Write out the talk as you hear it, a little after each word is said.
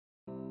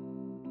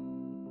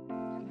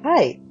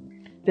Hi,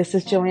 this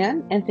is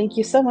JoAnne, and thank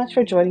you so much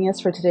for joining us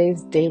for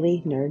today's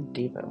Daily Nerd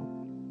Devo.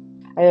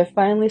 I have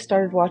finally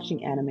started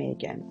watching anime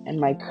again, and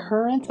my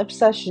current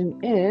obsession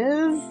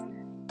is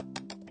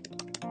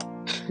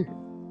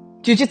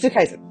Jujutsu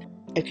Kaisen.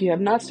 If you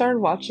have not started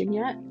watching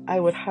yet, I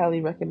would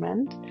highly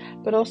recommend,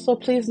 but also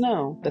please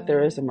know that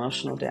there is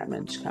emotional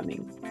damage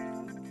coming,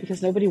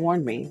 because nobody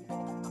warned me,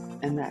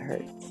 and that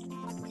hurts.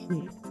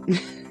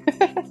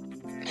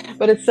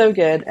 But it's so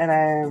good, and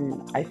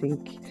I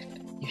think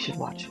you should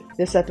watch it.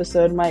 This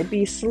episode might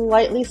be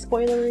slightly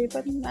spoilery,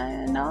 but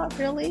not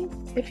really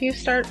if you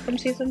start from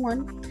season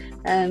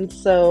 1. And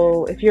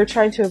so if you're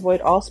trying to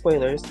avoid all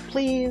spoilers,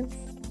 please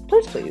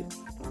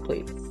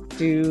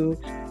do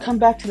come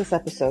back to this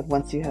episode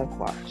once you have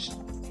watched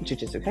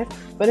Jujutsu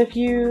Kaisen. But if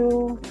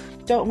you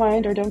don't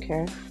mind or don't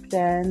care,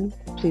 then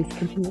please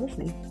continue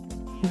listening.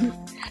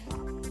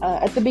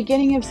 At the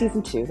beginning of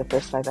season 2, the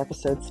first 5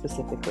 episodes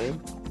specifically,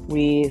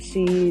 we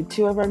see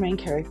 2 of our main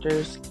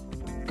characters,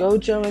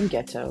 Gojo and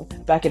Geto,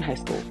 back in high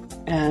school,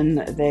 and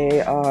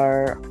they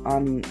are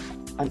on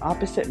an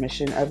opposite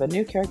mission of a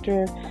new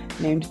character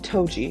named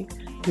Toji,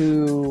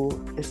 who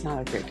is not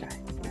a great guy.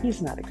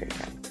 He's not a great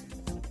guy.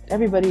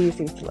 Everybody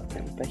seems to love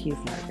him, but he's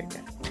not a great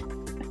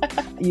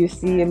guy. You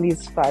see in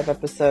these 5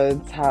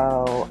 episodes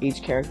how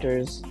each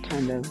character's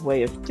kind of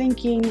way of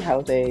thinking,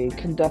 how they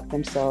conduct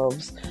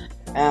themselves,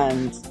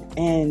 and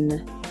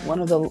in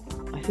one of the,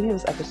 I think it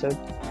was episode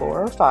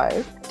 4 or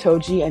 5,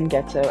 Toji and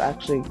Geto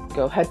actually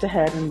go head to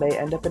head and they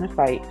end up in a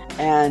fight,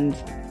 and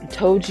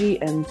Toji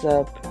ends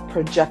up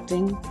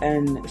projecting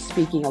and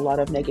speaking a lot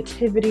of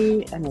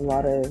negativity and a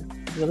lot of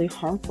really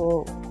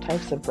harmful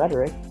types of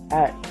rhetoric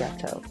at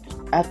Geto.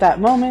 At that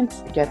moment,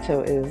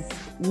 Geto is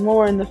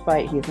more in the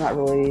fight. He's not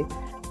really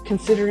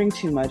considering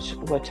too much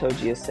what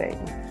Toji is saying.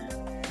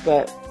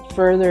 But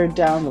further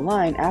down the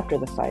line, after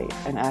the fight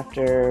and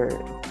after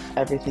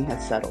everything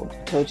has settled,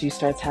 Toji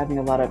starts having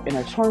a lot of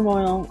inner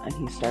turmoil, and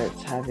he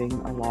starts having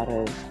a lot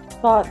of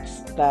thoughts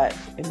that,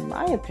 in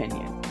my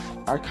opinion,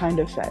 are kind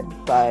of fed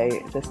by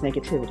this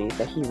negativity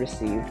that he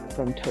received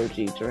from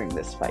Toji during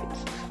this fight.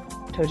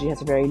 Toji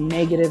has a very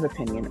negative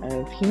opinion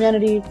of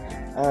humanity,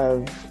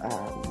 of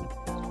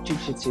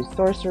Jujutsu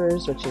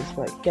sorcerers, which is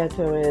what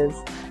Geto is.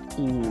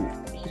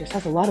 He just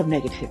has a lot of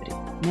negative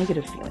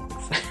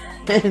feelings.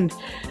 And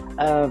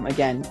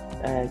again,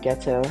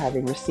 Geto,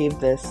 having received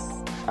this,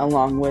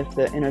 along with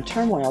the inner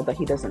turmoil that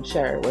he doesn't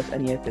share with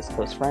any of his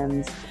close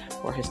friends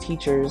or his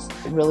teachers,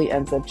 it really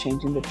ends up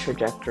changing the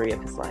trajectory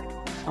of his life.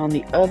 On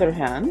the other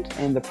hand,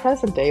 in the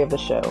present day of the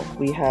show,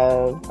 we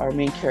have our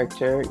main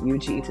character,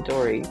 Yuji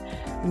Itadori,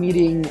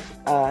 meeting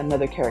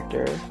another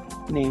character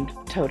named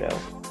Todo.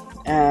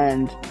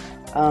 And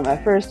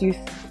at first you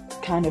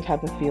kind of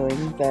have the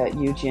feeling that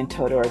Yuji and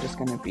Todo are just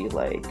going to be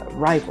like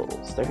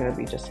rivals. They're going to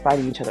be just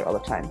fighting each other all the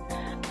time.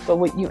 But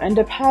what you end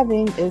up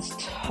having is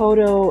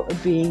Todo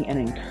being an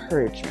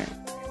encouragement.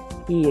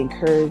 He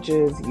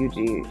encourages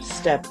Yuji,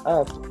 step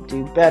up,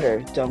 do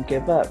better, don't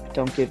give up,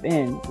 don't give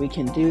in. We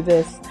can do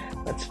this.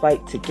 Let's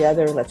fight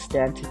together. Let's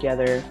stand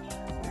together.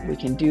 We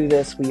can do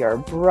this. We are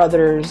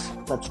brothers.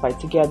 Let's fight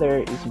together.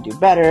 You can do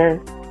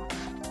better.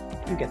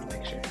 You get the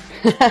picture.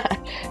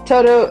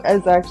 Todo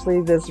is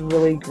actually this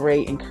really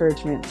great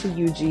encouragement to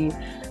Yuji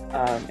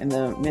in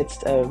the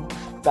midst of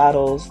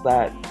battles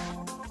that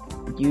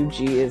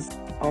Yuji is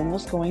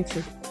almost going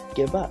to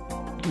give up.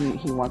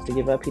 He wants to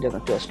give up. He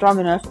doesn't feel strong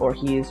enough, or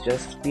he is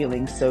just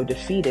feeling so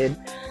defeated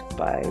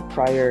by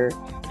prior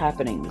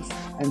happenings.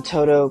 And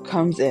Todo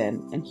comes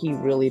in and he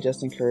really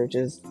just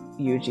encourages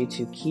Yuji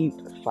to keep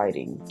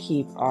fighting,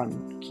 keep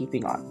on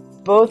keeping on.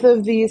 Both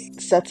of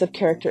these sets of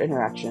character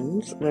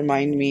interactions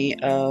remind me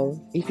of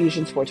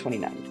Ephesians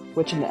 4:29,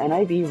 which in the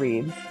NIV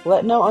reads,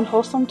 "Let no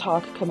unwholesome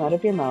talk come out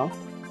of your mouth,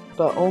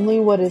 but only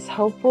what is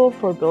helpful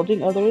for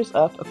building others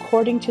up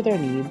according to their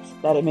needs,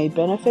 that it may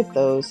benefit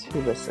those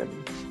who listen."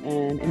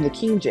 And in the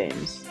King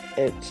James,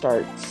 it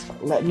starts,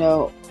 "Let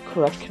no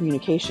corrupt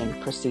communication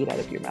proceed out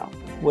of your mouth."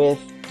 With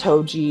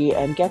Toji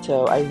and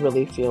Geto, I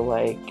really feel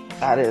like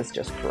that is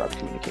just corrupt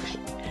communication.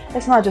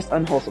 It's not just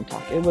unwholesome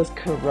talk, it was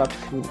corrupt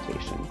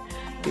communication,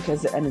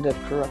 because it ended up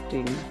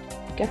corrupting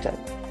Geto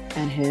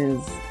and his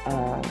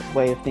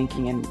way of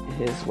thinking and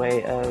his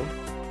way of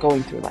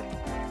going through life.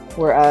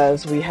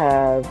 Whereas we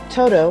have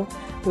Todo,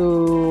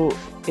 who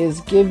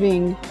is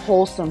giving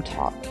wholesome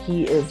talk.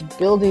 He is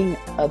building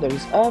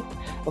others up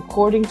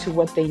according to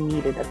what they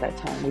needed at that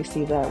time. We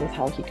see that with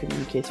how he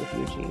communicates with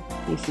Yuji.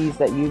 He sees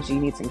that Yuji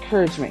needs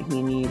encouragement.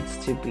 He needs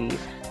to be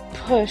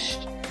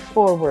pushed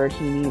forward.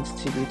 He needs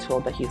to be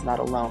told that he's not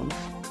alone.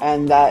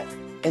 And that,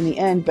 in the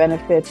end,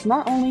 benefits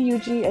not only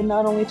Yuji and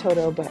not only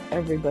Todo, but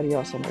everybody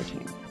else on their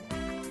team.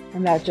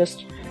 And that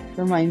just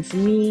reminds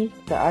me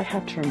that I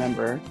have to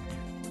remember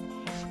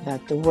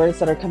that the words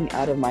that are coming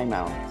out of my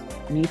mouth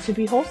need to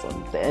be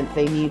wholesome.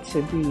 They need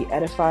to be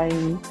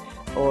edifying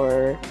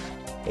or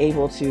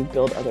able to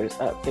build others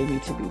up. They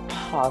need to be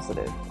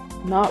positive.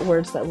 Not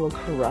words that will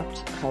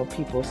corrupt how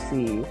people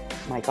see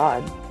my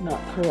God. Not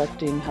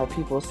corrupting how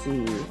people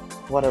see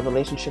what a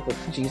relationship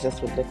with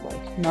Jesus would look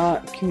like.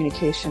 Not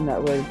communication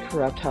that would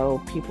corrupt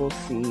how people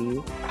see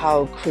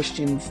how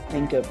Christians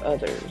think of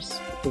others,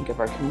 think of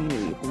our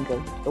community, think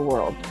of the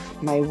world.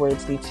 My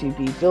words need to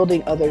be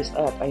building others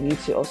up. I need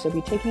to also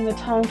be taking the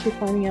time to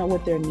finding out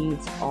what their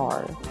needs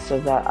are so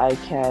that I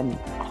can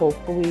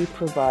hopefully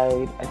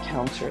provide a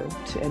counter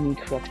to any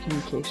corrupt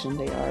communication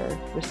they are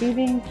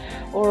receiving,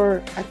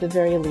 or at the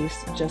very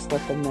least, just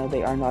let them know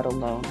they are not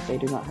alone. They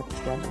do not have to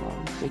stand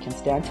alone. We can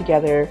stand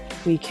together.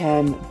 We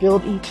can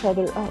build each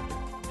other up.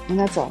 And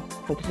that's all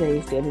for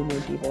today's Daily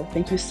Nerd Diva.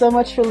 Thank you so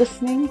much for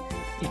listening.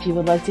 If you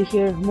would like to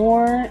hear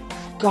more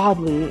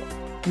godly,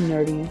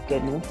 nerdy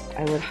goodness,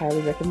 I would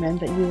highly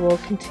recommend that you will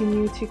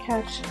continue to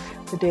catch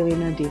the Daily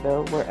Nerd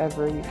Diva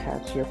wherever you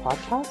catch your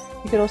podcast.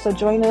 You could also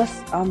join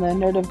us on the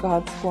Nerd of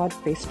God Squad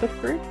Facebook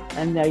group,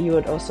 and there you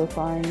would also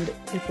find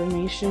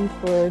information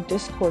for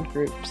Discord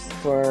groups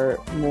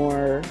for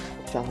more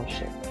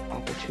fellowship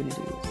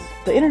opportunities.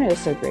 The internet is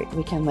so great.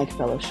 We can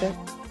fellowship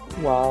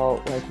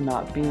while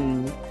not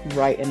being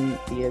right in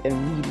the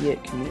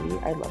immediate community.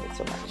 I love it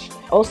so much.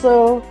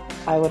 Also,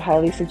 I would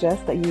highly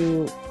suggest that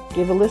you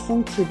give a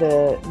listen to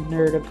the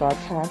Nerd of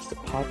Godcast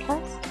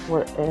podcast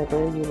wherever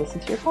you listen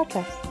to your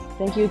podcasts.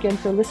 Thank you again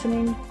for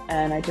listening,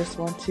 and I just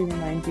want to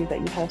remind you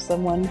that you have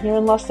someone here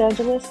in Los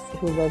Angeles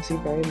who loves you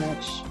very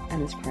much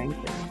and is praying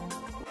for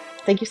you.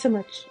 Thank you so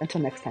much.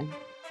 Until next time.